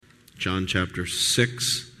John chapter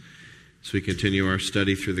 6, as we continue our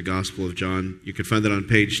study through the Gospel of John. You can find that on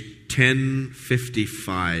page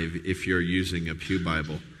 1055 if you're using a Pew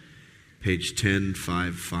Bible. Page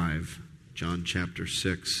 1055, John chapter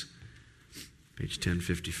 6, page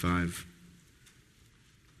 1055.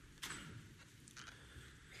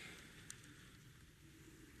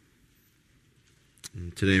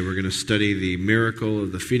 And today we're going to study the miracle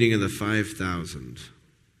of the feeding of the 5,000.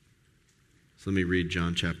 So let me read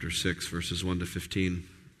John chapter 6, verses 1 to 15.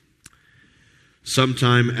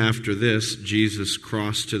 Sometime after this, Jesus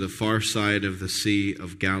crossed to the far side of the Sea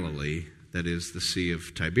of Galilee, that is, the Sea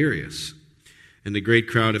of Tiberias. And a great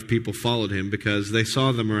crowd of people followed him because they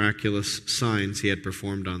saw the miraculous signs he had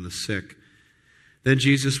performed on the sick. Then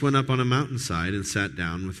Jesus went up on a mountainside and sat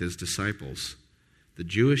down with his disciples. The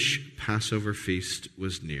Jewish Passover feast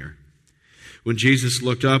was near. When Jesus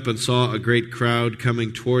looked up and saw a great crowd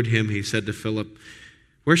coming toward him, he said to Philip,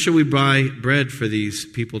 "Where shall we buy bread for these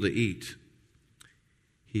people to eat?"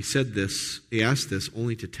 He asked this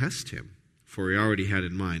only to test him, for he already had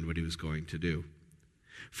in mind what he was going to do.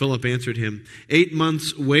 Philip answered him, 8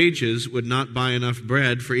 months' wages would not buy enough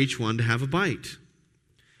bread for each one to have a bite.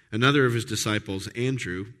 Another of his disciples,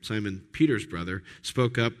 Andrew, Simon Peter's brother,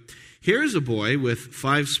 spoke up, "Here is a boy with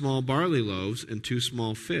 5 small barley loaves and 2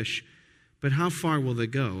 small fish, but how far will they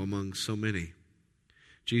go among so many?"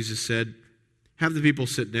 Jesus said, "Have the people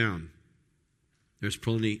sit down." There's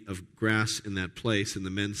plenty of grass in that place, and the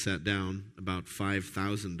men sat down, about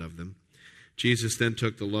 5,000 of them. Jesus then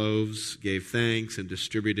took the loaves, gave thanks, and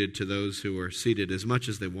distributed to those who were seated as much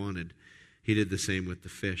as they wanted. He did the same with the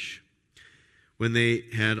fish. When they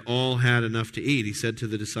had all had enough to eat, he said to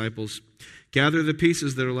the disciples, "Gather the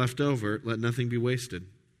pieces that are left over, let nothing be wasted."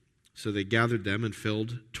 So they gathered them and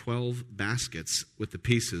filled 12 baskets with the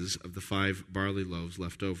pieces of the 5 barley loaves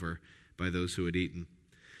left over by those who had eaten.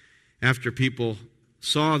 After people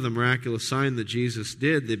saw the miraculous sign that Jesus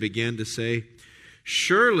did, they began to say,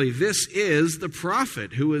 "Surely this is the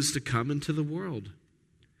prophet who is to come into the world."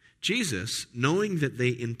 Jesus, knowing that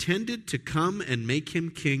they intended to come and make him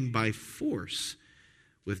king by force,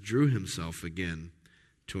 withdrew himself again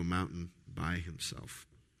to a mountain by himself.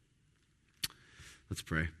 Let's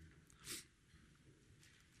pray.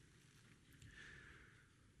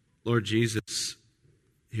 Lord Jesus,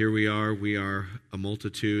 here we are a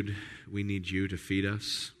multitude. We need you to feed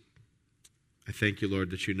us. I thank you,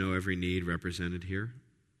 Lord, that you know every need represented here,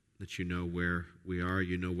 that you know where we are,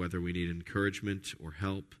 you know whether we need encouragement or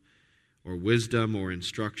help or wisdom or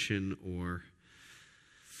instruction or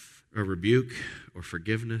a rebuke or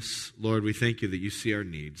forgiveness. Lord, we thank you that you see our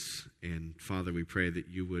needs. And Father, we pray that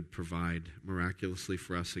you would provide miraculously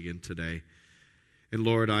for us again today. And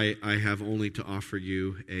Lord, I have only to offer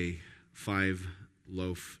you a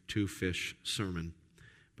 5-loaf, 2-fish sermon.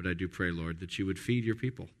 But I do pray, Lord, that you would feed your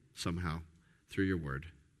people somehow through your word.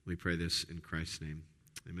 We pray this in Christ's name.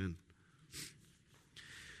 Amen.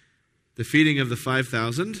 The feeding of the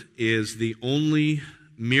 5,000 is the only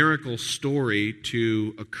miracle story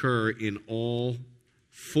to occur in all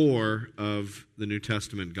 4 of the New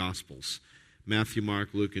Testament Gospels. Matthew,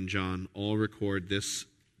 Mark, Luke, and John all record this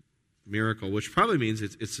miracle, which probably means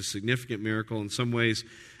it's a significant miracle, in some ways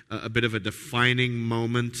a bit of a defining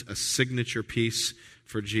moment, a signature piece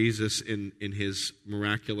for Jesus in his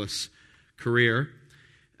miraculous career.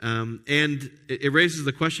 And it raises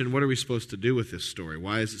the question, what are we supposed to do with this story?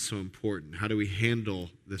 Why is it so important? How do we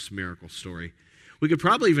handle this miracle story? We could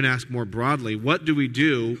probably even ask more broadly, what do we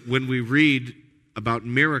do when we read about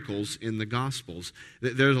miracles in the Gospels?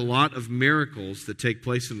 There's a lot of miracles that take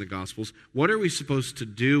place in the Gospels. What are we supposed to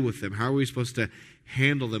do with them? How are we supposed to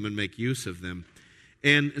handle them and make use of them?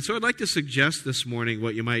 And so I'd like to suggest this morning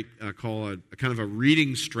what you might call a kind of a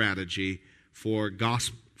reading strategy for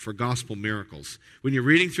gospel miracles. When you're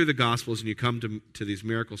reading through the Gospels and you come to these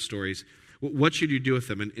miracle stories, what should you do with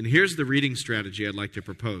them? And here's the reading strategy I'd like to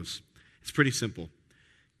propose. It's pretty simple.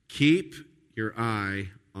 Keep your eye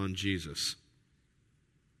on Jesus.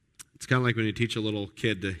 It's kind of like when you teach a little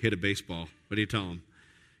kid to hit a baseball. What do you tell them?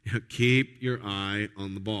 Keep your eye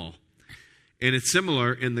on the ball. And it's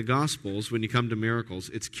similar in the Gospels when you come to miracles.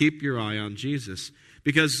 It's keep your eye on Jesus.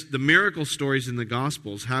 Because the miracle stories in the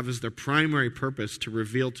Gospels have as their primary purpose to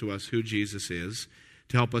reveal to us who Jesus is,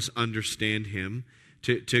 to help us understand him,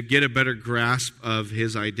 to get a better grasp of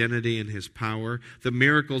his identity and his power. The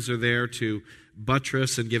miracles are there to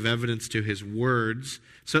buttress and give evidence to his words.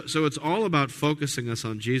 So it's all about focusing us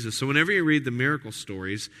on Jesus. So whenever you read the miracle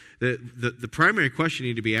stories, the primary question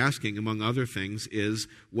you need to be asking, among other things, is,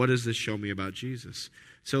 what does this show me about Jesus?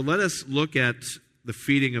 So let us look at the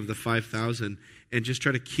feeding of the 5,000 and just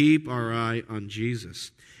try to keep our eye on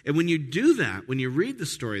Jesus. And when you do that, when you read the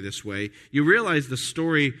story this way, you realize the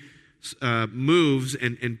story moves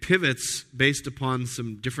and pivots based upon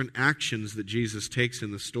some different actions that Jesus takes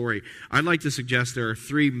in the story. I'd like to suggest there are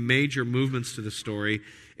three major movements to the story,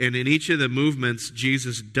 and in each of the movements,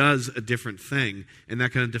 Jesus does a different thing, and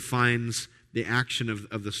that kind of defines the action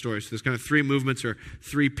of the story. So there's kind of three movements or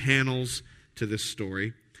three panels to this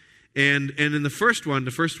story. And in the first one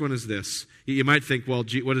is this. You might think, well,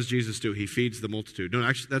 what does Jesus do? He feeds the multitude. No,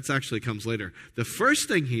 actually, that actually comes later. The first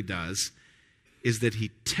thing he does is that he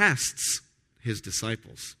tests his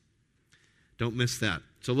disciples. Don't miss that.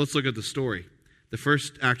 So let's look at the story. The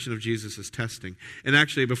first action of Jesus is testing. And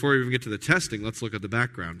actually, before we even get to the testing, let's look at the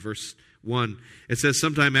background. Verse 1. It says,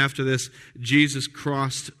 sometime after this, Jesus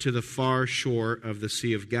crossed to the far shore of the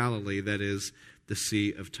Sea of Galilee, that is, the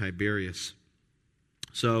Sea of Tiberias.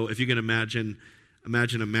 So if you can imagine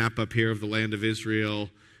a map up here of the land of Israel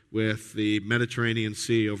with the Mediterranean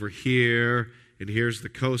Sea over here, and here's the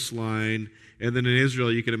coastline. And then in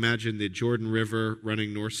Israel, you can imagine the Jordan River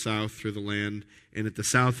running north-south through the land. And at the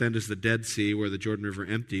south end is the Dead Sea, where the Jordan River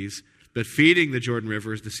empties. But feeding the Jordan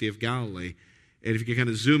River is the Sea of Galilee. And if you can kind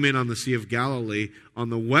of zoom in on the Sea of Galilee, on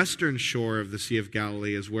the western shore of the Sea of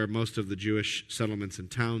Galilee is where most of the Jewish settlements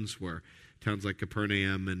and towns were. Towns like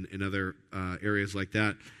Capernaum and other areas like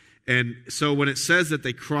that. And so when it says that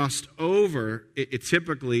they crossed over, it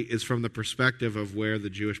typically is from the perspective of where the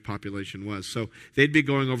Jewish population was. So they'd be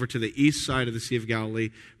going over to the east side of the Sea of Galilee,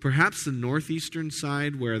 perhaps the northeastern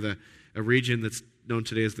side where a region that's known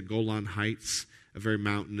today as the Golan Heights, a very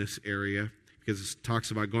mountainous area, because it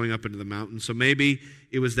talks about going up into the mountains. So maybe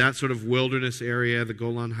it was that sort of wilderness area, the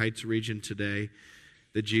Golan Heights region today,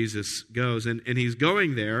 that Jesus goes. And he's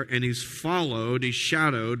going there, and he's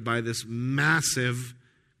shadowed by this massive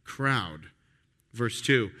crowd. Verse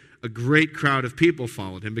 2, a great crowd of people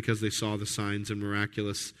followed him because they saw the signs and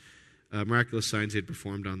miraculous signs he had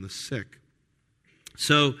performed on the sick.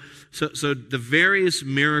 So the various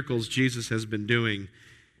miracles Jesus has been doing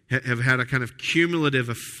have had a kind of cumulative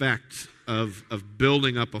effect of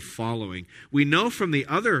building up a following. We know from the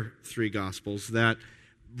other three Gospels that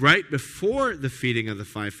right before the feeding of the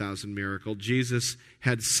 5,000 miracle, Jesus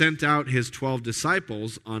had sent out his 12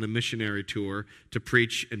 disciples on a missionary tour to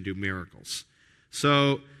preach and do miracles.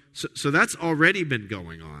 So that's already been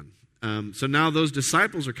going on. So now those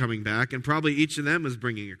disciples are coming back, and probably each of them is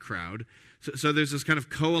bringing a crowd. So there's this kind of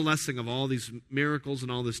coalescing of all these miracles and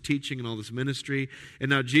all this teaching and all this ministry. And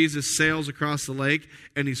now Jesus sails across the lake,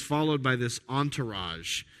 and he's followed by this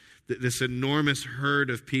entourage, this enormous herd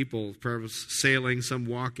of people, sailing, some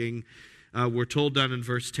walking. We're told down in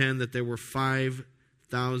verse 10 that there were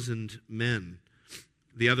 5,000 men.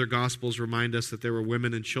 The other Gospels remind us that there were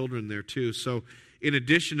women and children there too. So in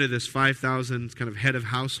addition to this 5,000 kind of head of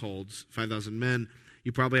households, 5,000 men,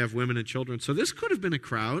 you probably have women and children. So this could have been a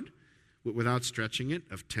crowd, without stretching it,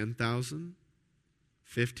 of 10,000,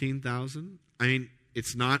 15,000. I mean,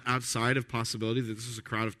 it's not outside of possibility that this is a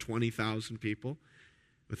crowd of 20,000 people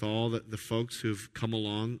with all the folks who've come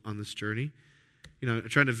along on this journey. You know,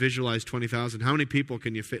 trying to visualize 20,000. How many people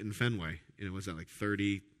can you fit in Fenway? You know, was that like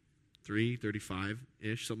 33,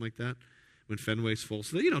 35-ish, something like that, when Fenway's full?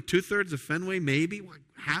 So, 2/3 of Fenway, maybe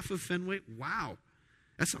half of Fenway. Wow,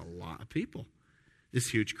 that's a lot of people.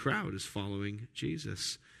 This huge crowd is following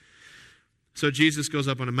Jesus. So Jesus goes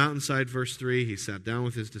up on a mountainside, verse 3. He sat down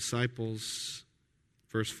with his disciples.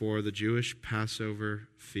 Verse 4, the Jewish Passover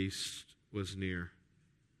feast was near.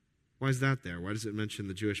 Why is that there? Why does it mention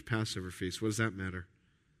the Jewish Passover feast? What does that matter?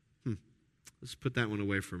 Let's put that one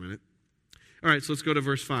away for a minute. All right, so let's go to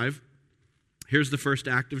verse 5. Here's the first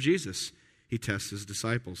act of Jesus. He tests his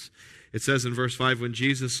disciples. It says in verse 5, when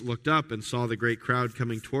Jesus looked up and saw the great crowd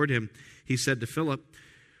coming toward him, he said to Philip,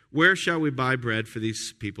 where shall we buy bread for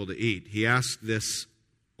these people to eat? He asked this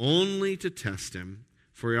only to test him,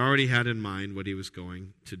 for he already had in mind what he was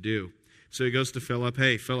going to do. So he goes to Philip.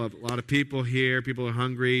 Hey, Philip, a lot of people here. People are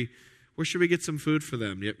hungry. Where should we get some food for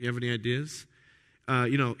them? You have any ideas?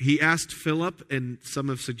 He asked Philip, and some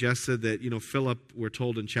have suggested that, Philip, we're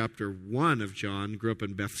told in chapter 1 of John, grew up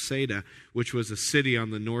in Bethsaida, which was a city on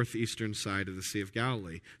the northeastern side of the Sea of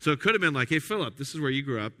Galilee. So it could have been like, hey, Philip, this is where you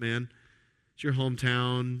grew up, man. It's your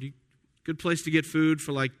hometown. Good place to get food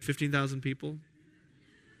for like 15,000 people.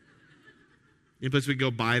 Any place we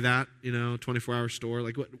go buy that, 24-hour store?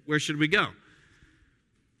 Like, where should we go?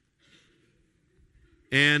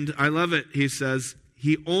 And I love it. He says,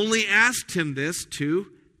 he only asked him this to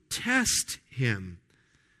test him.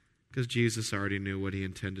 Because Jesus already knew what he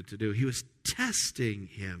intended to do. He was testing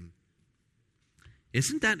him.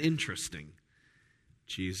 Isn't that interesting?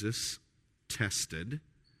 Jesus tested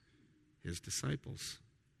his disciples.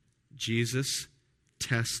 Jesus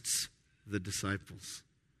tests the disciples.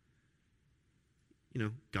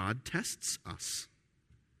 God tests us.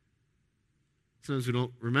 Sometimes we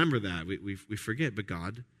don't remember that. We forget, but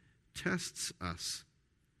God tests us.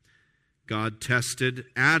 God tested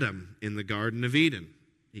Adam in the Garden of Eden.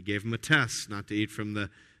 He gave him a test not to eat from the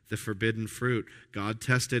forbidden fruit. God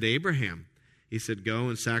tested Abraham. He said, go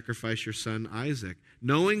and sacrifice your son Isaac,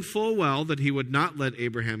 knowing full well that he would not let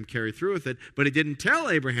Abraham carry through with it, but he didn't tell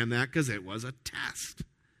Abraham that because it was a test.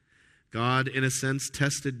 God, in a sense,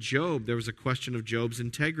 tested Job. There was a question of Job's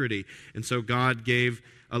integrity, and so God gave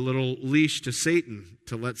a little leash to Satan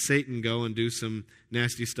to let Satan go and do some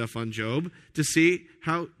nasty stuff on Job to see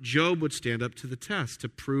how Job would stand up to the test, to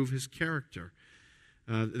prove his character.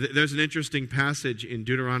 There's an interesting passage in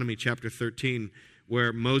Deuteronomy chapter 13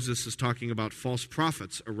 where Moses is talking about false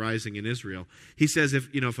prophets arising in Israel. He says if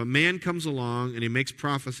a man comes along and he makes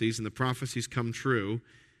prophecies and the prophecies come true,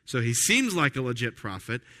 so he seems like a legit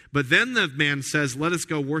prophet, but then the man says, let us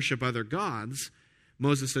go worship other gods,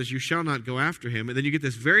 Moses says, you shall not go after him. And then you get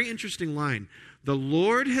this very interesting line. The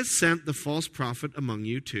Lord has sent the false prophet among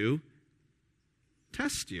you to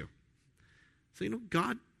test you. So,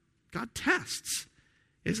 God tests.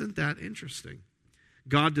 Isn't that interesting?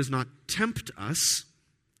 God does not tempt us.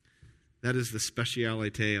 That is the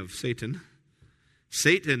specialite of Satan.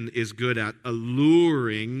 Satan is good at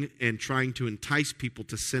alluring and trying to entice people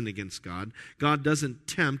to sin against God. God doesn't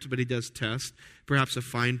tempt, but he does test. Perhaps a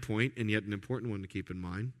fine point, and yet an important one to keep in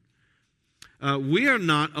mind. We are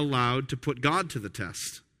not allowed to put God to the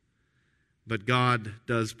test, but God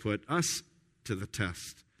does put us to the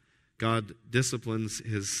test. God disciplines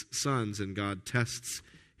his sons, and God tests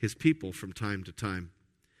his people from time to time.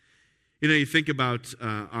 You think about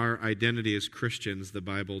our identity as Christians. The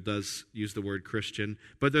Bible does use the word Christian,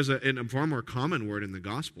 but there's a far more common word in the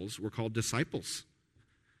Gospels. We're called disciples,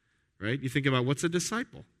 right? You think about what's a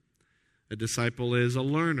disciple. A disciple is a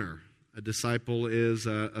learner. A disciple is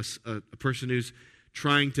a person who's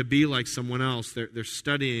trying to be like someone else. They're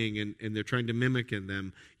studying and they're trying to mimic in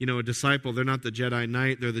them. A disciple, they're not the Jedi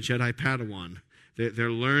Knight, they're the Jedi Padawan.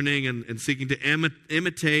 They're learning and seeking to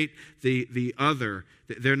imitate the other.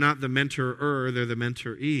 They're not the mentorer, they're the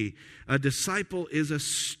mentoree. A disciple is a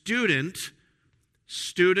student.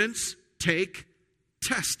 Students take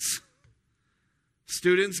tests.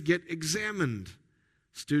 Students get examined.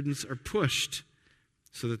 Students are pushed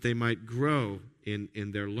so that they might grow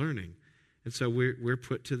in their learning. And so we're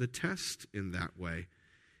put to the test in that way.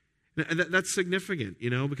 And that's significant,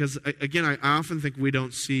 because, again, I often think we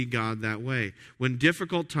don't see God that way. When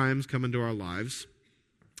difficult times come into our lives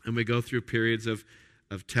and we go through periods of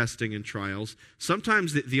testing and trials,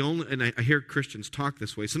 sometimes the only, and I hear Christians talk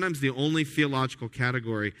this way, sometimes the only theological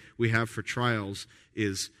category we have for trials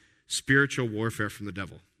is spiritual warfare from the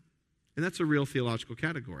devil. And that's a real theological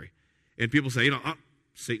category. And people say,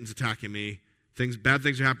 Satan's attacking me. Bad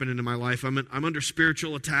things are happening in my life. I'm under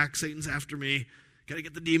spiritual attack. Satan's after me. Got to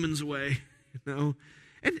get the demons away,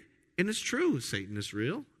 And it's true. Satan is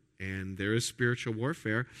real, and there is spiritual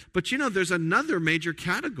warfare. But, there's another major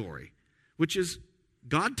category, which is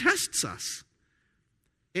God tests us.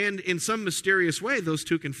 And in some mysterious way, those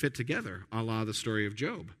two can fit together, a la the story of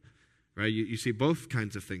Job, right? You see both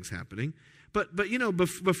kinds of things happening. But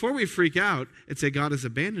before we freak out and say, God has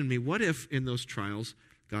abandoned me, what if in those trials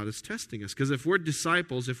God is testing us? Because if we're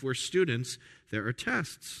disciples, if we're students, there are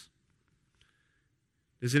tests.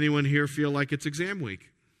 Does anyone here feel like it's exam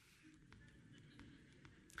week?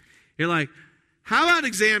 You're like, how about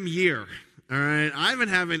exam year? All right,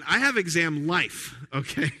 I have exam life,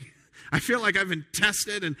 okay? I feel like I've been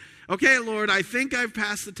tested and, okay, Lord, I think I've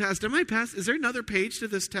passed the test. Am I passed? Is there another page to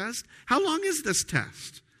this test? How long is this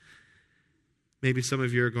test? Maybe some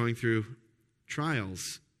of you are going through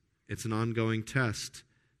trials. It's an ongoing test.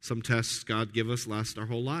 Some tests God give us last our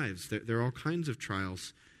whole lives. There are all kinds of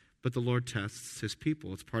trials. But the Lord tests his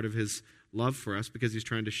people. It's part of his love for us because he's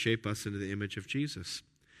trying to shape us into the image of Jesus.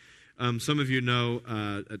 Some of you know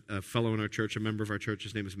a fellow in our church, a member of our church.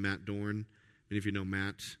 His name is Matt Dorn. Many of you know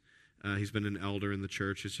Matt. He's been an elder in the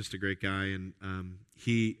church. He's just a great guy. And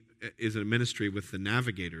he is in a ministry with the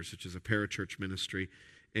Navigators, which is a parachurch ministry.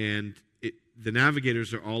 And the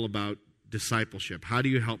Navigators are all about discipleship. How do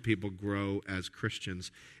you help people grow as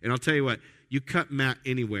Christians? And I'll tell you what, you cut Matt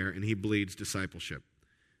anywhere and he bleeds discipleship.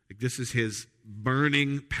 This is his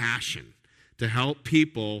burning passion to help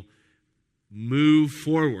people move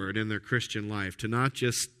forward in their Christian life, to not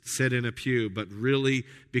just sit in a pew, but really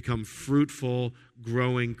become fruitful,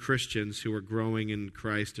 growing Christians who are growing in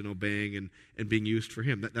Christ and obeying and being used for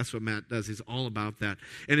Him. That's what Matt does. He's all about that.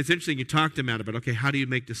 And it's interesting, you talk to Matt about, okay, how do you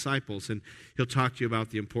make disciples? And he'll talk to you about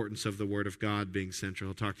the importance of the Word of God being central.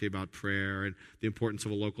 He'll talk to you about prayer and the importance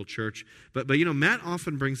of a local church. But Matt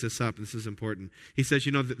often brings this up, and this is important. He says,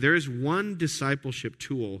 there is one discipleship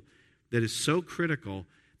tool that is so critical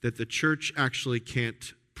that the church actually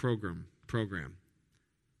can't program.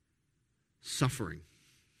 Suffering.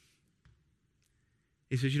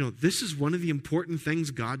 He says, this is one of the important things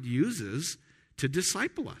God uses to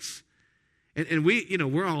disciple us. And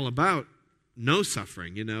we're all about no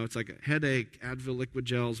suffering. It's like a headache, Advil liquid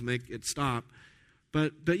gels, make it stop.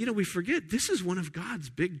 But we forget this is one of God's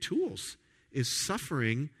big tools, is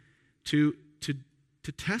suffering to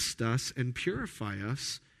test us and purify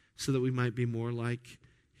us so that we might be more like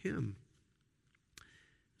Him.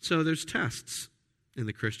 So there's tests in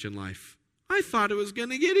the Christian life. I thought it was going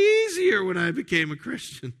to get easier when I became a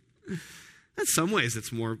Christian. In some ways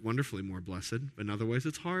it's wonderfully more blessed, but in other ways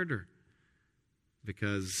it's harder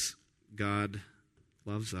because God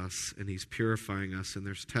loves us and He's purifying us, and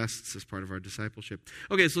there's tests as part of our discipleship.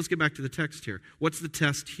 Okay, so let's get back to the text here. What's the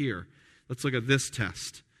test here? Let's look at this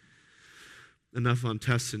test. Enough on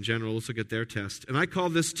tests in general. Let's look at their test. And I call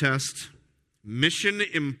this test Mission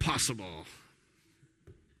Impossible.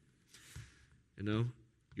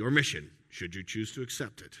 Your mission, should you choose to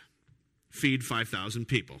accept it. Feed 5,000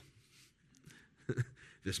 people.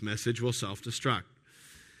 This message will self-destruct.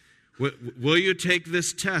 Will you take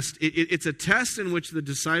this test? It's a test in which the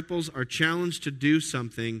disciples are challenged to do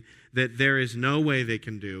something that there is no way they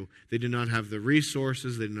can do. They do not have the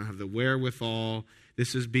resources. They do not have the wherewithal.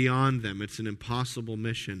 This is beyond them. It's an impossible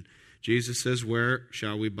mission. Jesus says, where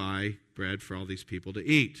shall we buy bread for all these people to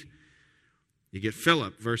eat? You get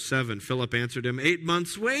Philip, verse 7. Philip answered him, 8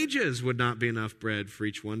 months' wages would not be enough bread for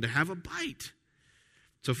each one to have a bite.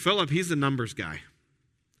 So Philip, he's the numbers guy.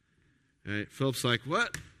 Right? Philip's like,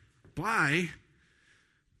 what? Buy?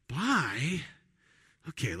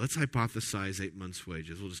 Okay, let's hypothesize 8 months'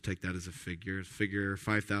 wages. We'll just take that as a figure. Figure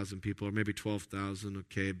 5,000 people, or maybe 12,000.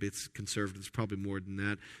 Okay, it's conservative. It's probably more than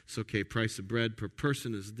that. It's okay. Price of bread per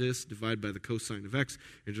person is this. Divide by the cosine of x.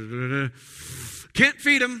 Can't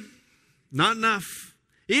feed them. Not enough.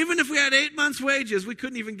 Even if we had 8 months' wages, we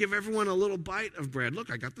couldn't even give everyone a little bite of bread. Look,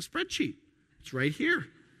 I got the spreadsheet. It's right here.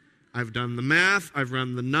 I've done the math. I've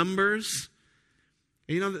run the numbers.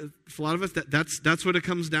 And for a lot of us, that's what it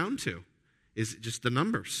comes down to, is just the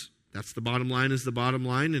numbers. That's the bottom line is the bottom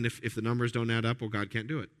line. And if the numbers don't add up, well, God can't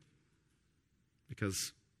do it.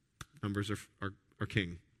 Because numbers are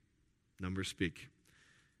king. Numbers speak.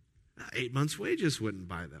 8 months' wages wouldn't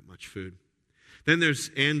buy that much food. Then there's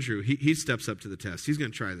Andrew. He steps up to the test. He's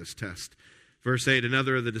going to try this test. Verse 8,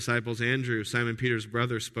 another of the disciples, Andrew, Simon Peter's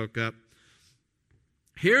brother, spoke up.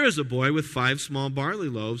 Here is a boy with 5 small barley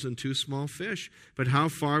loaves and 2 small fish. But how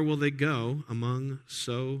far will they go among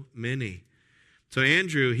so many? So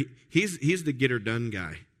Andrew, he's the get her done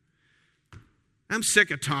guy. I'm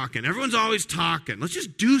sick of talking. Everyone's always talking. Let's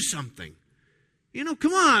just do something.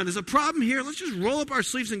 Come on, there's a problem here. Let's just roll up our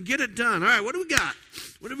sleeves and get it done. All right, what do we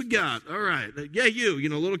got? All right. Yeah,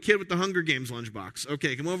 little kid with the Hunger Games lunchbox.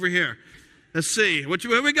 Okay, come over here. Let's see. What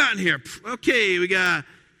we got in here? Okay, we got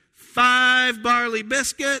 5 barley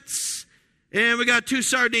biscuits, and we got 2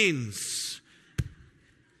 sardines.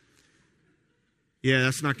 Yeah,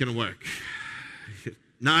 that's not going to work.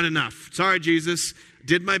 Not enough. Sorry, Jesus.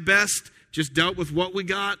 Did my best, just dealt with what we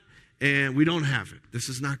got, and we don't have it. This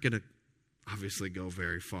is not going to obviously go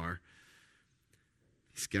very far.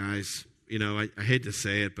 These guys, I hate to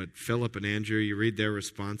say it, but Philip and Andrew, you read their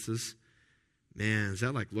responses. Man, is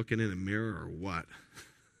that like looking in a mirror or what?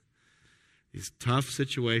 These tough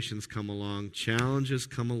situations come along, challenges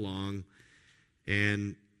come along,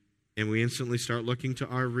 and we instantly start looking to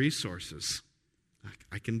our resources.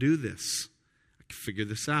 I can do this. I can figure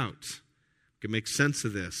this out. We can make sense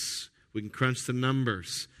of this. We can crunch the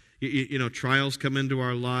numbers. Trials come into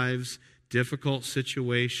our lives, difficult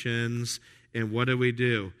situations, and what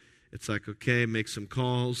do? It's like, okay, make some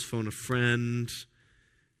calls, phone a friend,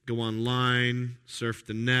 go online, surf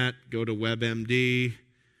the net, go to WebMD,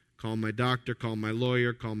 call my doctor, call my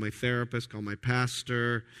lawyer, call my therapist, call my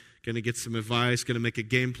pastor, going to get some advice, going to make a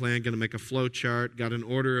game plan, going to make a flow chart, got an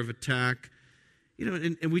order of attack.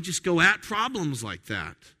 And we just go at problems like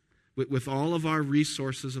that with all of our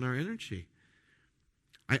resources and our energy.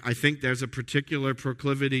 I think there's a particular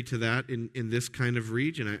proclivity to that in this kind of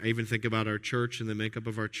region. I even think about our church and the makeup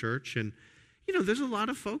of our church. And, there's a lot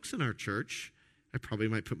of folks in our church I probably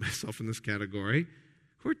might put myself in this category,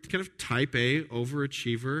 who are kind of type A,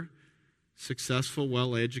 overachiever, successful,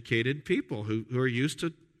 well-educated people who are used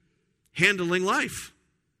to handling life.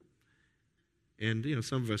 And,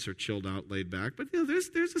 some of us are chilled out, laid back, but, there's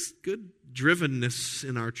this good drivenness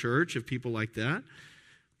in our church of people like that.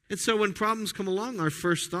 And so when problems come along, our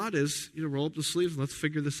first thought is, roll up the sleeves and let's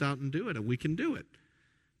figure this out and do it. And we can do it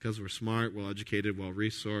because we're smart, well-educated,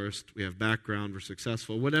 well-resourced, we have background, we're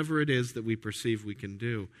successful, whatever it is that we perceive we can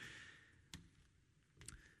do.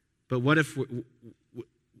 But what if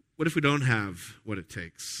we don't have what it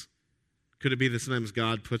takes? Could it be that sometimes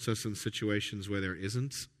God puts us in situations where there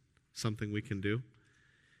isn't something we can do?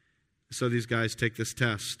 So these guys take this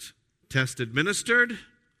test. Test administered.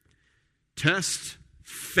 Test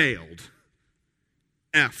failed.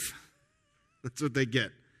 F. That's what they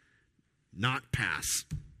get. Not pass.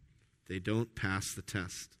 They don't pass the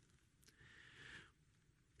test.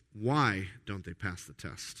 Why don't they pass the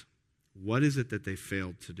test? What is it that they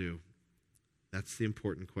failed to do? That's the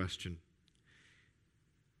important question.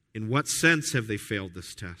 In what sense have they failed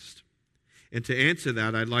this test? And to answer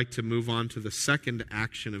that, I'd like to move on to the second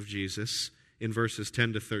action of Jesus in verses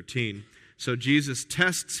 10 to 13. So Jesus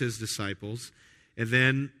tests his disciples, and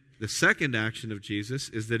then the second action of Jesus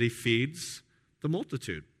is that he feeds the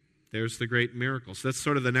multitude. There's the great miracle. So that's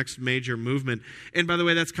sort of the next major movement. And by the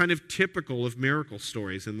way, that's kind of typical of miracle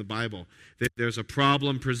stories in the Bible. That there's a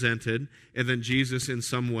problem presented, and then Jesus in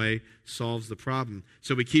some way solves the problem.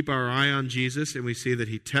 So we keep our eye on Jesus, and we see that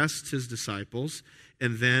he tests his disciples,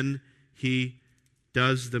 and then he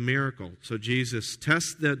does the miracle. So Jesus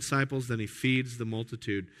tests the disciples, then he feeds the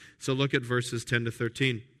multitude. So look at verses 10 to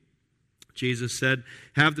 13. Jesus said,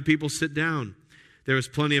 "Have the people sit down." There was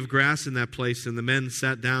plenty of grass in that place, and the men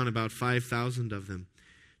sat down, about 5,000 of them.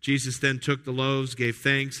 Jesus then took the loaves, gave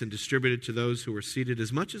thanks, and distributed to those who were seated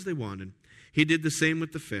as much as they wanted. He did the same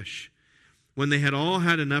with the fish. When they had all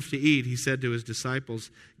had enough to eat, he said to his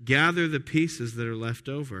disciples, "Gather the pieces that are left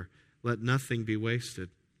over. Let nothing be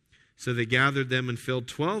wasted." So they gathered them and filled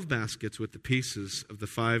 12 baskets with the pieces of the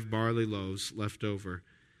 5 barley loaves left over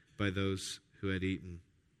by those who had eaten.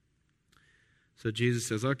 So Jesus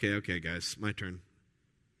says, okay, guys, my turn.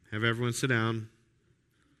 Have everyone sit down.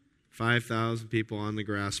 5,000 people on the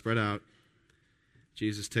grass spread out.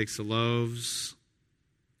 Jesus takes the loaves.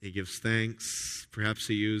 He gives thanks. Perhaps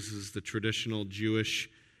he uses the traditional Jewish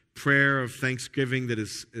prayer of thanksgiving that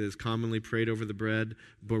is commonly prayed over the bread.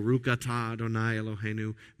 Baruch atah Adonai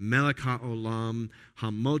Eloheinu, melech haolam,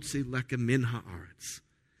 hamotzi leka min haaretz.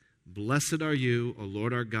 Blessed are you, O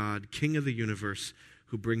Lord our God, King of the universe,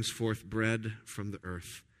 who brings forth bread from the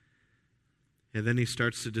earth. And then he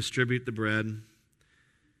starts to distribute the bread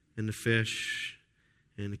and the fish,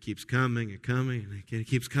 and it keeps coming and coming, and it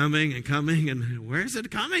keeps coming and coming, and where is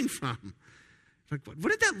it coming from? Like, what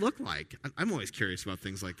did that look like? I'm always curious about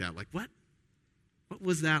things like that. Like, what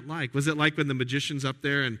was that like? Was it like when the magician's up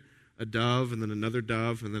there and a dove and then another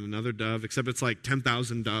dove and then another dove, except it's like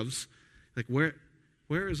 10,000 doves? Like,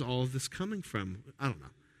 where is all of this coming from? I don't know.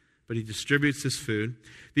 But he distributes this food.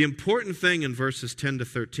 The important thing in verses 10 to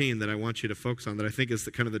 13 that I want you to focus on, that I think is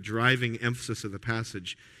the driving emphasis of the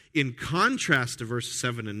passage, in contrast to verses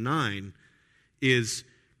 7 and 9, is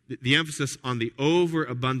the emphasis on the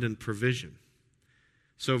overabundant provision.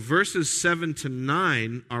 So verses 7 to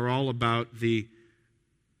 9 are all about the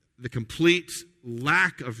complete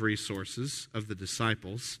lack of resources of the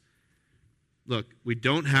disciples. Look, we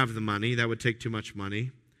don't have the money. That would take too much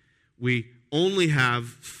money. We only have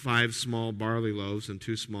 5 small barley loaves and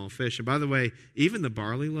 2 small fish. And by the way, even the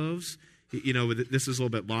barley loaves, this is a little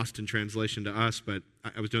bit lost in translation to us, but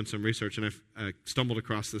I was doing some research and I stumbled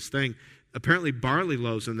across this thing. Apparently barley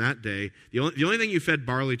loaves in that day, the only thing you fed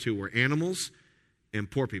barley to were animals and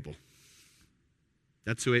poor people.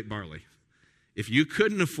 That's who ate barley. If you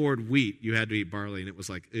couldn't afford wheat, you had to eat barley, and it was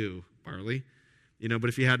like, ew, barley? But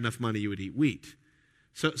if you had enough money, you would eat wheat.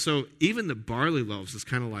 So even the barley loaves is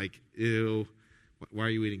kind of like, ew, why are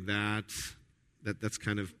you eating that? That's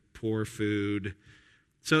kind of poor food.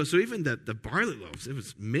 So even the barley loaves, it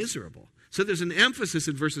was miserable. So there's an emphasis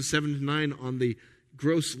in verses 7 to 9 on the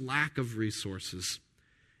gross lack of resources.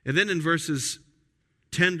 And then in verses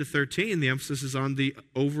 10 to 13, the emphasis is on the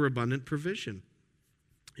overabundant provision.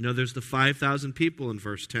 There's the 5,000 people in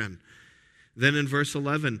verse 10. Then in verse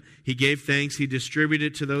 11, he gave thanks, he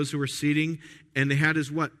distributed to those who were seating, and they had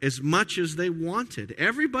as much as they wanted.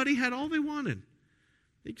 Everybody had all they wanted.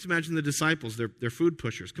 You can imagine the disciples, they're food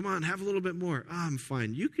pushers. Come on, have a little bit more. Oh, I'm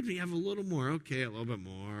fine. You can have a little more. Okay, a little bit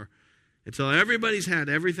more. Until everybody's had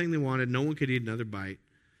everything they wanted, no one could eat another bite.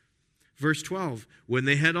 Verse 12, when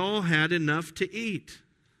they had all had enough to eat.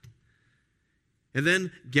 And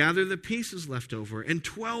then gather the pieces left over, and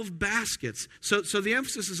 12 baskets. So the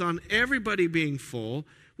emphasis is on everybody being full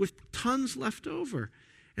with tons left over.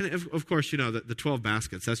 And of course, the 12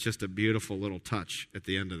 baskets, that's just a beautiful little touch at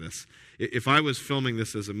the end of this. If I was filming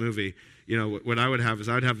this as a movie, what I would have is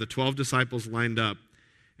I would have the 12 disciples lined up,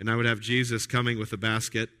 and I would have Jesus coming with a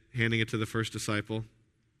basket, handing it to the first disciple.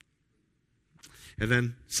 And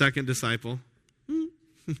then second disciple,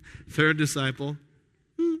 third disciple,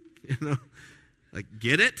 like,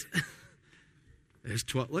 get it? There's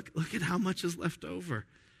 12. Look at how much is left over.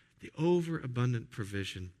 The overabundant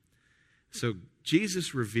provision. So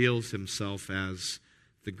Jesus reveals himself as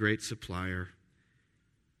the great supplier,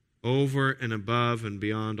 over and above and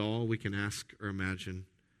beyond all we can ask or imagine.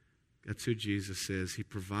 That's who Jesus is. He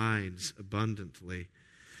provides abundantly.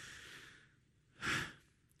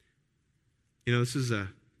 This is a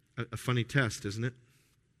funny test, isn't it?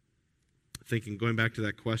 Going back to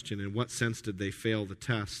that question, in what sense did they fail the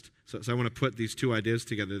test? So I want to put these two ideas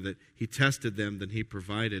together, that he tested them, then he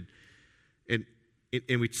provided. And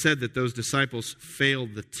we said that those disciples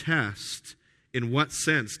failed the test. In what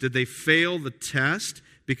sense? Did they fail the test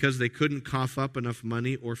because they couldn't cough up enough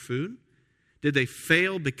money or food? Did they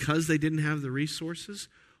fail because they didn't have the resources?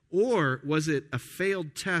 Or was it a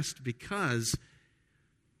failed test because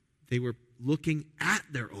they were looking at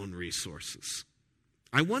their own resources?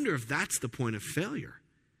 I wonder if that's the point of failure.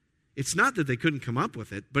 It's not that they couldn't come up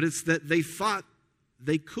with it, but it's that they thought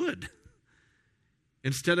they could.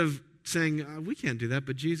 Instead of saying, we can't do that,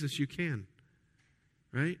 but Jesus, you can.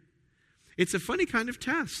 Right? It's a funny kind of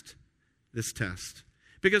test, this test.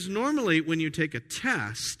 Because normally when you take a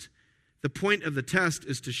test, the point of the test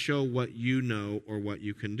is to show what you know or what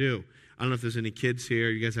you can do. I don't know if there's any kids here.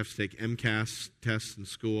 You guys have to take MCAS tests in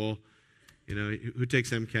school. Who takes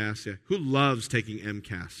MCAS? Yeah. Who loves taking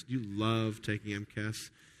MCAS? You love taking MCAS?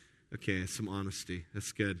 Okay, some honesty.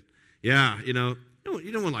 That's good. Yeah, no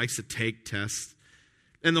one likes to take tests.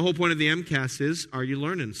 And the whole point of the MCAS is, are you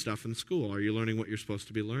learning stuff in school? Are you learning what you're supposed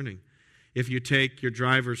to be learning? If you take your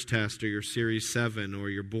driver's test or your Series 7 or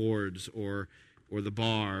your boards or the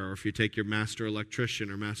bar, or if you take your master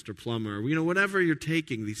electrician or master plumber, whatever you're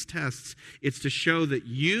taking, these tests, it's to show that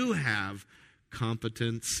you have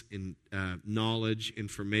competence in knowledge,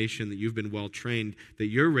 information, that you've been well trained, that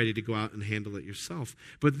you're ready to go out and handle it yourself.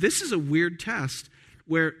 But this is a weird test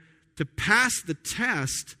where to pass the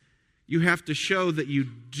test, you have to show that you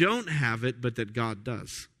don't have it, but that God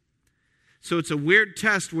does. So it's a weird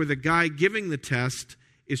test where the guy giving the test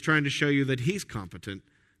is trying to show you that he's competent,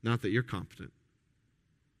 not that you're competent.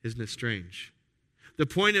 Isn't it strange? The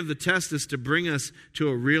point of the test is to bring us to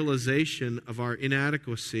a realization of our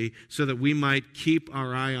inadequacy so that we might keep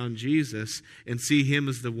our eye on Jesus and see him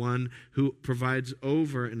as the one who provides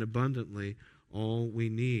over and abundantly all we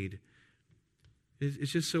need.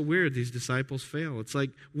 It's just so weird these disciples fail. It's like,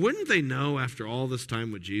 wouldn't they know after all this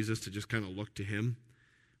time with Jesus to just kind of look to him?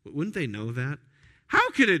 Wouldn't they know that? How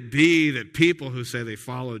could it be that people who say they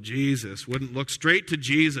follow Jesus wouldn't look straight to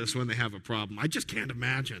Jesus when they have a problem? I just can't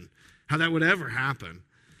imagine how that would ever happen.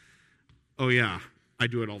 Oh yeah, I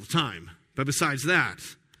do it all the time. But besides that,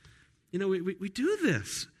 we do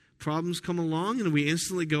this. Problems come along and we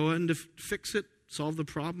instantly go into fix it, solve the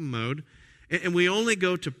problem mode. And we only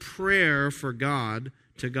go to prayer to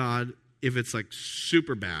God, if it's like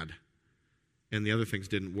super bad and the other things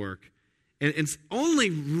didn't work. And it's only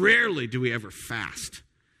rarely do we ever fast,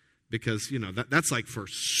 because, that's like for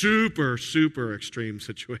super, super extreme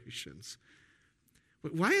situations.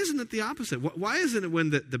 But why isn't it the opposite? Why isn't it when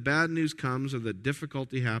the bad news comes or the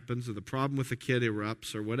difficulty happens or the problem with the kid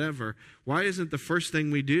erupts or whatever, why isn't the first thing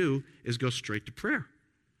we do is go straight to prayer?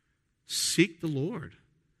 Seek the Lord.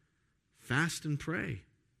 Fast and pray,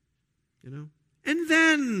 And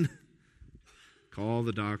then call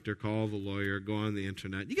the doctor, call the lawyer, go on the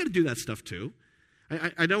internet. You got to do that stuff too.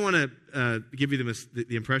 I don't want to give you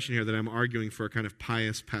the impression here that I'm arguing for a kind of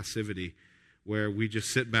pious passivity where we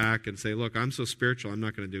just sit back and say, look, I'm so spiritual, I'm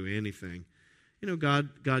not going to do anything.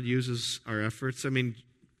 God uses our efforts. I mean,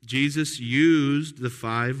 Jesus used the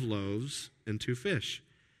 5 loaves and 2 fish.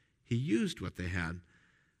 He used what they had.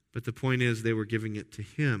 But the point is they were giving it to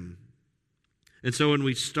him. And so when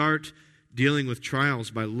we start dealing with trials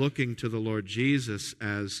by looking to the Lord Jesus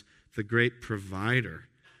as the great provider,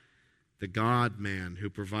 the God-man who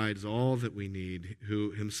provides all that we need,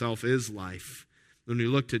 who himself is life, when we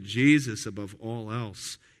look to Jesus above all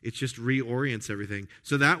else, it just reorients everything.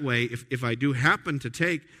 So that way, if I do happen to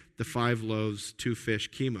take the 5 loaves, 2 fish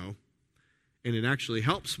chemo, and it actually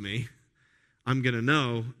helps me, I'm going to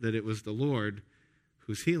know that it was the Lord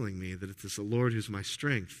who's healing me, that it's the Lord who's my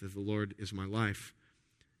strength, that the Lord is my life.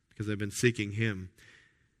 because I've been seeking him.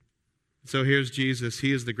 So here's Jesus.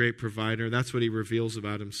 He is the great provider. That's what he reveals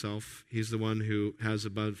about himself. He's the one who has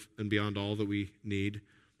above and beyond all that we need.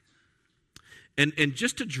 And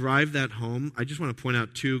just to drive that home, I just want to point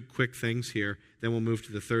out two quick things here. Then we'll move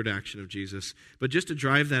to the third action of Jesus. But just to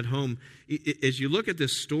drive that home, as you look at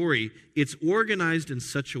this story, it's organized in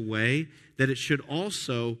such a way that it should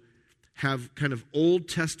also have kind of Old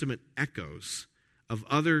Testament echoes of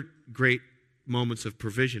other great moments of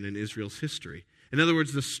provision in Israel's history. In other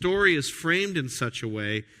words, the story is framed in such a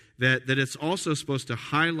way that it's also supposed to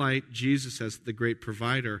highlight Jesus as the great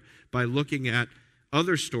provider by looking at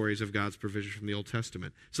other stories of God's provision from the Old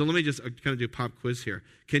Testament. So let me just kind of do a pop quiz here.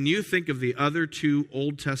 Can you think of the other two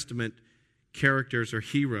Old Testament characters or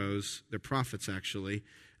heroes, they're prophets actually,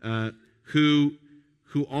 who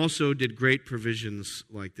also did great provisions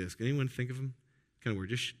like this? Can anyone think of them? Kind of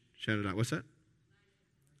weird. Just shout it out. What's that?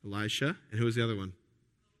 Elisha. And who was the other one?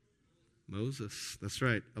 Moses. That's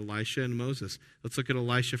right. Elisha and Moses. Let's look at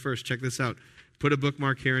Elisha first. Check this out. Put a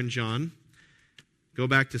bookmark here in John. Go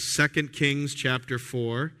back to 2 Kings chapter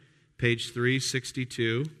 4, page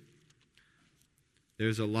 362.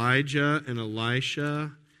 There's Elijah and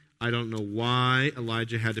Elisha. I don't know why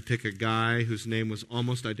Elijah had to pick a guy whose name was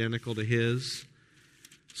almost identical to his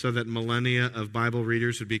so that millennia of Bible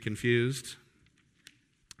readers would be confused.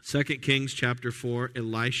 2 Kings chapter 4,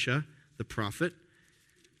 Elisha, the prophet.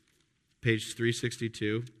 Page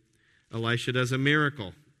 362, Elisha does a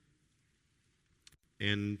miracle.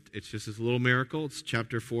 And it's just this little miracle. It's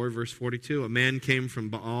chapter 4, verse 42. A man came from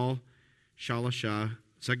Baal Shalishah,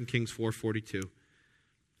 2 Kings 4:42.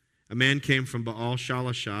 A man came from Baal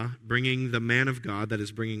Shalishah, bringing the man of God, that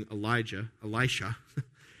is bringing Elisha,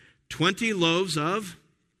 20 loaves of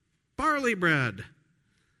barley bread,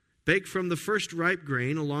 baked from the first ripe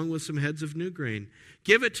grain, along with some heads of new grain.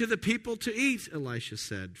 Give it to the people to eat, Elisha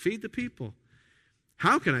said. Feed the people.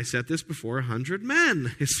 How can I set this before 100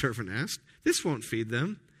 men? His servant asked. This won't feed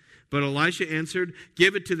them. But Elisha answered,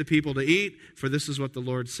 give it to the people to eat, for this is what the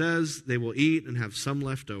Lord says. They will eat and have some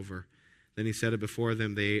left over. Then he set it before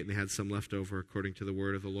them. They ate and they had some left over according to the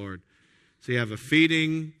word of the Lord. So you have a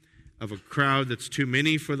feeding of a crowd that's too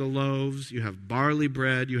many for the loaves. You have barley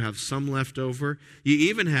bread. You have some left over. You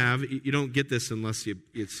even have, you don't get this unless you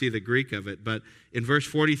see the Greek of it, but in verse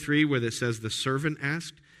 43 where it says the servant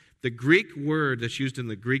asked, the Greek word that's used in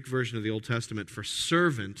the Greek version of the Old Testament for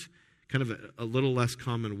servant, kind of a little less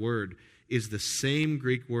common word, is the same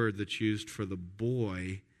Greek word that's used for the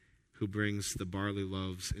boy who brings the barley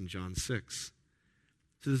loaves in John 6.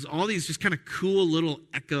 So there's all these just kind of cool little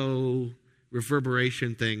echo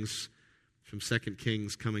reverberation things from 2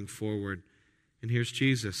 Kings coming forward. And here's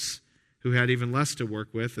Jesus, who had even less to work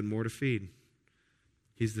with and more to feed.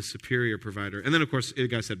 He's the superior provider. And then, of course, the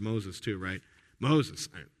guy said Moses too, right?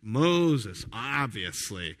 Moses,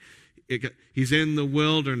 obviously. He's in the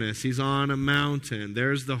wilderness. He's on a mountain.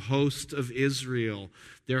 There's the host of Israel.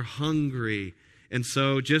 They're hungry. And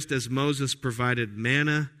so just as Moses provided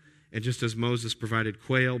manna, and just as Moses provided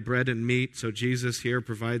quail, bread, and meat, so Jesus here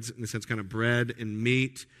provides, in a sense, kind of bread and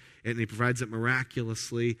meat, and he provides it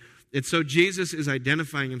miraculously. And so Jesus is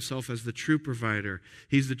identifying himself as the true provider.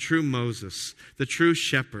 He's the true Moses, the true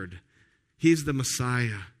shepherd. He's the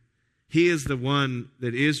Messiah. He is the one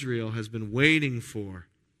that Israel has been waiting for.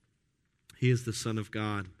 He is the Son of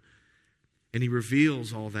God. And he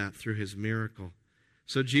reveals all that through his miracle.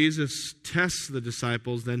 So Jesus tests the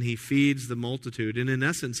disciples, then he feeds the multitude. And in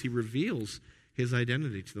essence, he reveals his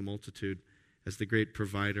identity to the multitude as the great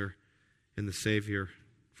provider and the Savior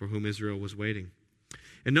for whom Israel was waiting.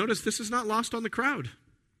 And notice this is not lost on the crowd.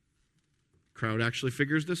 The crowd actually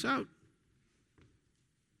figures this out.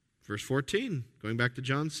 Verse 14, going back to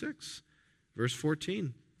John 6, verse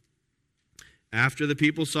 14. After the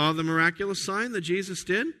people saw the miraculous sign that Jesus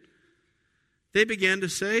did, they began to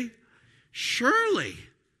say, surely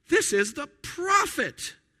this is the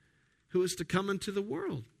prophet who is to come into the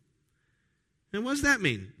world. And what does that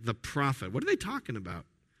mean? The prophet. What are they talking about?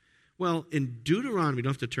 Well, in Deuteronomy, you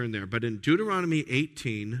don't have to turn there, but in Deuteronomy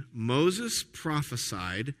 18, Moses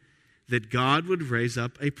prophesied that God would raise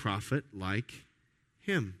up a prophet like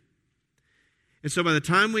him. And so by the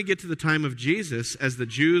time we get to the time of Jesus, as the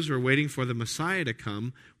Jews were waiting for the Messiah to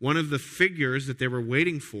come, one of the figures that they were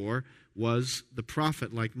waiting for was the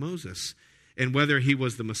prophet like Moses. And whether he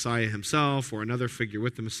was the Messiah himself or another figure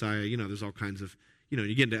with the Messiah, there's all kinds of,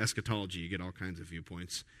 you get into eschatology, you get all kinds of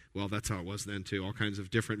viewpoints. Well, that's how it was then too, all kinds of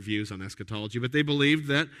different views on eschatology. But they believed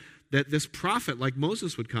that this prophet like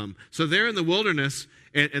Moses would come. So they're in the wilderness,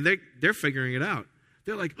 and they're figuring it out.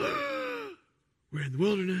 They're like, we're in the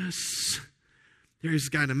wilderness. There's this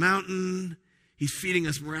guy in a mountain. He's feeding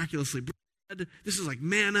us miraculously bread. This is like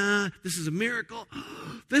manna. This is a miracle.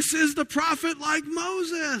 This is the prophet like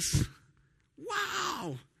Moses.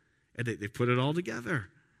 Wow. And they put it all together.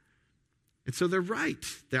 And so they're right.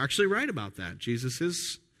 They're actually right about that. Jesus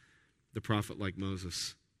is the prophet like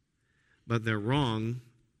Moses. But they're wrong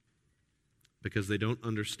because they don't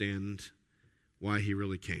understand why he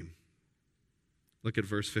really came. Look at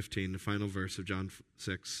verse 15, the final verse of John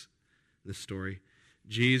 6, this story.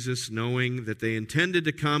 Jesus, knowing that they intended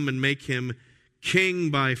to come and make him king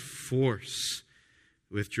by force,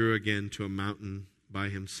 withdrew again to a mountain by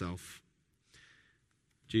himself.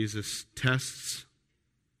 Jesus tests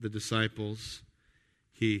the disciples.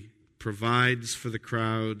 He provides for the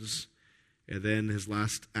crowds. And then his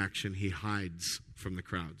last action, he hides from the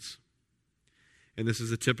crowds. And this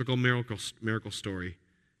is a typical miracle story.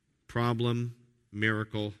 Problem,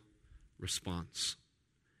 miracle, response.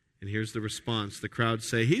 And here's the response. The crowd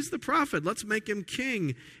say, he's the prophet. Let's make him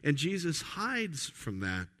king. And Jesus hides from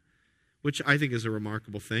that, which I think is a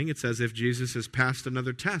remarkable thing. It's as if Jesus has passed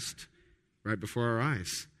another test right before our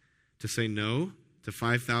eyes. To say no to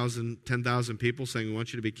 5,000, 10,000 people saying, we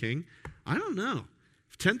want you to be king. I don't know.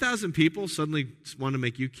 If 10,000 people suddenly want to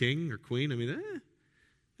make you king or queen, I mean,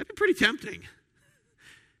 that'd be pretty tempting.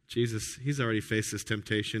 Jesus, he's already faced this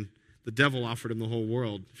temptation. The devil offered him the whole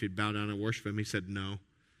world if he'd bow down and worship him. He said no.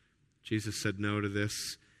 Jesus said no to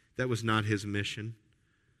this. That was not his mission.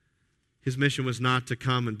 His mission was not to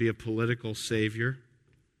come and be a political savior.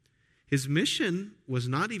 His mission was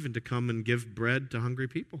not even to come and give bread to hungry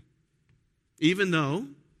people. Even though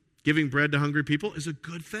giving bread to hungry people is a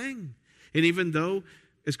good thing. And even though,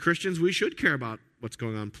 as Christians, we should care about what's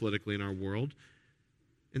going on politically in our world.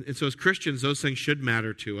 And so as Christians, those things should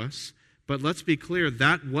matter to us. But let's be clear,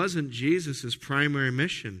 that wasn't Jesus' primary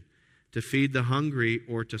mission, to feed the hungry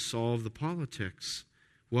or to solve the politics.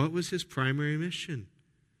 What was his primary mission?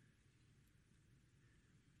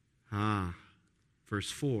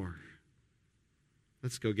 Verse 4.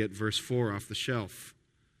 Let's go get verse 4 off the shelf.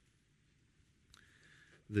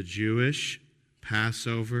 The Jewish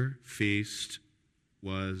Passover feast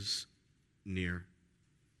was near.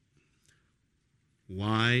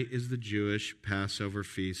 Why is the Jewish Passover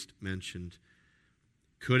feast mentioned?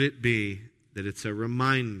 Could it be that it's a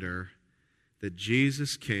reminder that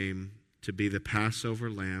Jesus came to be the Passover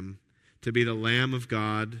lamb, to be the Lamb of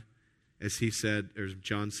God, as he said, or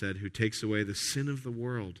John said, who takes away the sin of the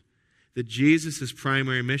world? That Jesus'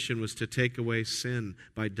 primary mission was to take away sin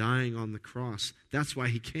by dying on the cross. That's why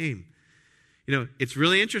he came. You know, it's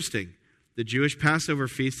really interesting. The Jewish Passover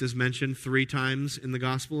feast is mentioned 3 times in the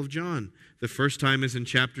Gospel of John. The first time is in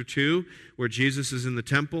chapter 2, where Jesus is in the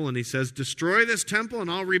temple and he says, destroy this temple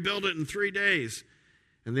and I'll rebuild it in 3 days.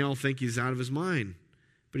 And they all think he's out of his mind.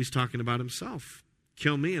 But he's talking about himself.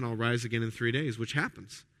 Kill me and I'll rise again in 3 days, which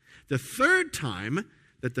happens. The third time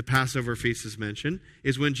that the Passover feast is mentioned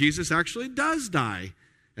is when Jesus actually does die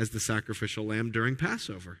as the sacrificial lamb during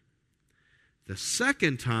Passover. The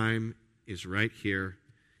second time is right here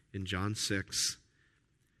in John 6,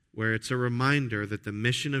 where it's a reminder that the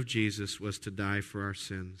mission of Jesus was to die for our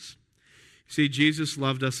sins. See, Jesus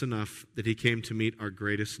loved us enough that he came to meet our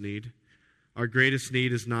greatest need. Our greatest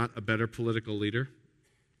need is not a better political leader.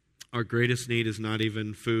 Our greatest need is not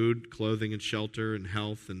even food, clothing, and shelter, and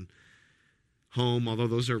health, and home, although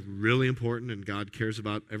those are really important and God cares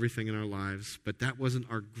about everything in our lives. But that wasn't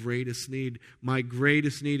our greatest need. My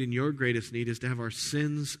greatest need and your greatest need is to have our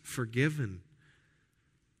sins forgiven,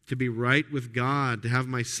 to be right with God, to have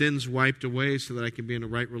my sins wiped away so that I can be in a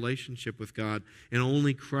right relationship with God. And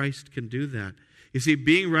only Christ can do that. You see,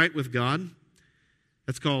 being right with God,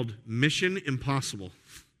 that's called mission impossible.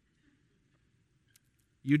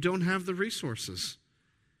 You don't have the resources.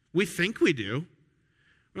 We think we do.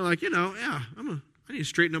 We're like, I need to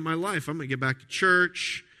straighten up my life. I'm going to get back to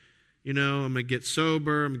church. I'm going to get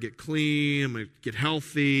sober. I'm going to get clean. I'm going to get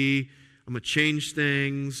healthy. I'm going to change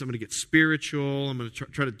things. I'm going to get spiritual. I'm going to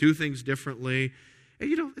try to do things differently.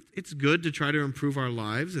 And, it's good to try to improve our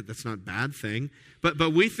lives. That's not a bad thing. But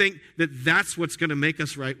we think that that's what's going to make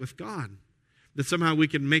us right with God. That somehow we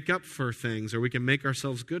can make up for things or we can make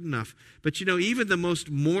ourselves good enough. But, even the most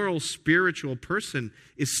moral, spiritual person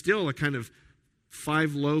is still a kind of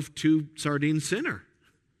 5-loaf, 2-sardine sinner.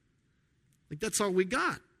 Like, that's all we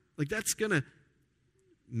got. Like, that's going to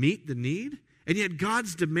meet the need. And yet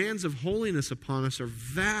God's demands of holiness upon us are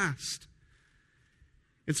vast.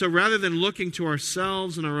 And so rather than looking to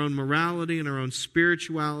ourselves and our own morality and our own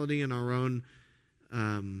spirituality and our own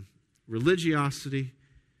religiosity,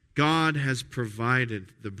 God has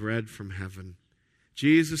provided the bread from heaven.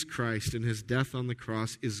 Jesus Christ and his death on the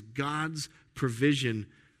cross is God's provision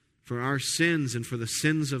for our sins and for the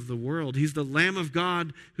sins of the world. He's the Lamb of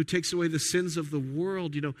God who takes away the sins of the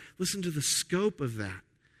world. Listen to the scope of that.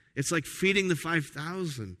 It's like feeding the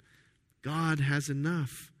 5,000. God has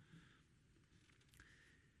enough.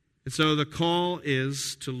 And so the call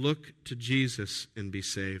is to look to Jesus and be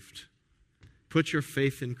saved. Put your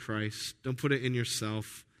faith in Christ. Don't put it in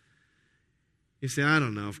yourself. You say, I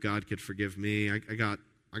don't know if God could forgive me. I got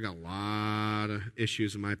a lot of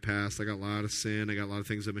issues in my past. I got a lot of sin. I got a lot of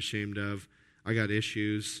things I'm ashamed of. I got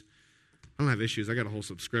issues. I don't have issues. I got a whole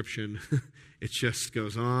subscription. It just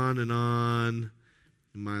goes on in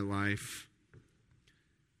my life.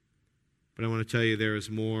 But I want to tell you, there is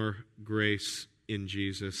more grace in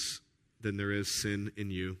Jesus than there is sin in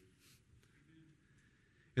you.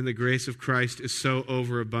 And the grace of Christ is so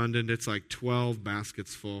overabundant, it's like 12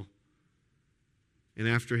 baskets full. And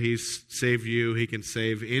after He's saved you, He can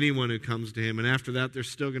save anyone who comes to Him. And after that, there's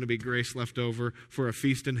still going to be grace left over for a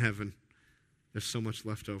feast in heaven. There's so much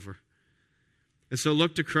left over. And so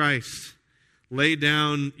look to Christ. Lay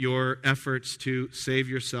down your efforts to save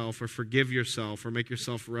yourself or forgive yourself or make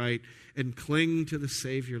yourself right and cling to the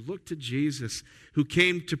Savior. Look to Jesus, who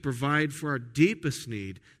came to provide for our deepest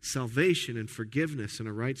need, salvation and forgiveness and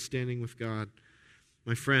a right standing with God.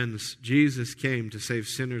 My friends, Jesus came to save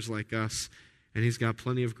sinners like us, and He's got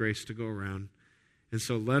plenty of grace to go around. And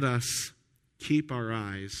so let us keep our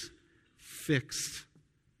eyes fixed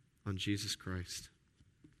on Jesus Christ.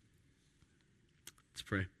 Let's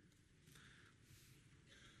pray.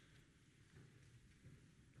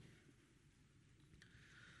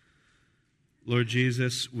 Lord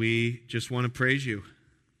Jesus, we just want to praise You.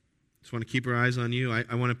 Just want to keep our eyes on You.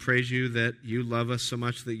 I want to praise You that You love us so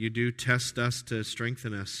much that You do test us to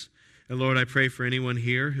strengthen us. And Lord, I pray for anyone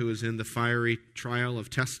here who is in the fiery trial of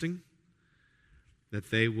testing,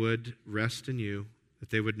 that they would rest in You,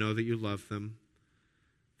 that they would know that You love them,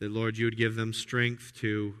 that, Lord, You would give them strength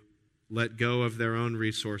to let go of their own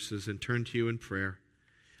resources and turn to You in prayer.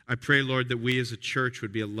 I pray, Lord, that we as a church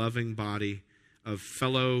would be a loving body of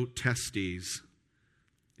fellow testees,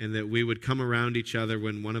 and that we would come around each other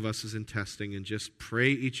when one of us is in testing and just pray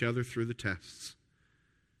each other through the tests.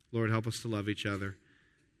 Lord, help us to love each other.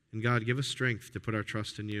 And God, give us strength to put our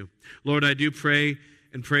trust in You. Lord, I do pray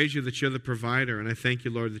and praise You that You're the provider, and I thank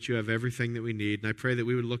You, Lord, that You have everything that we need. And I pray that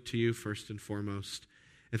we would look to You first and foremost.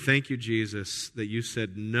 And thank You, Jesus, that You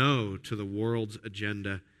said no to the world's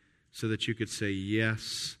agenda so that You could say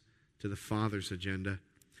yes to the Father's agenda.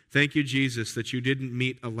 Thank You, Jesus, that You didn't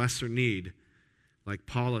meet a lesser need like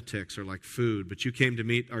politics or like food, but You came to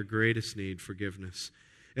meet our greatest need, forgiveness.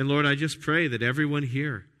 And Lord, I just pray that everyone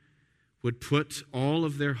here would put all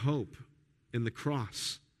of their hope in the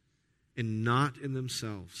cross and not in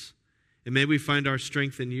themselves. And may we find our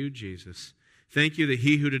strength in You, Jesus. Thank You that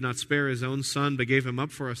He who did not spare His own Son but gave Him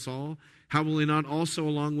up for us all, how will He not also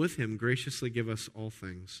along with Him graciously give us all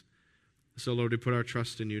things? So, Lord, we put our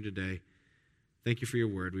trust in You today. Thank You for Your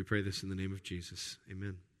word. We pray this in the name of Jesus.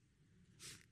 Amen.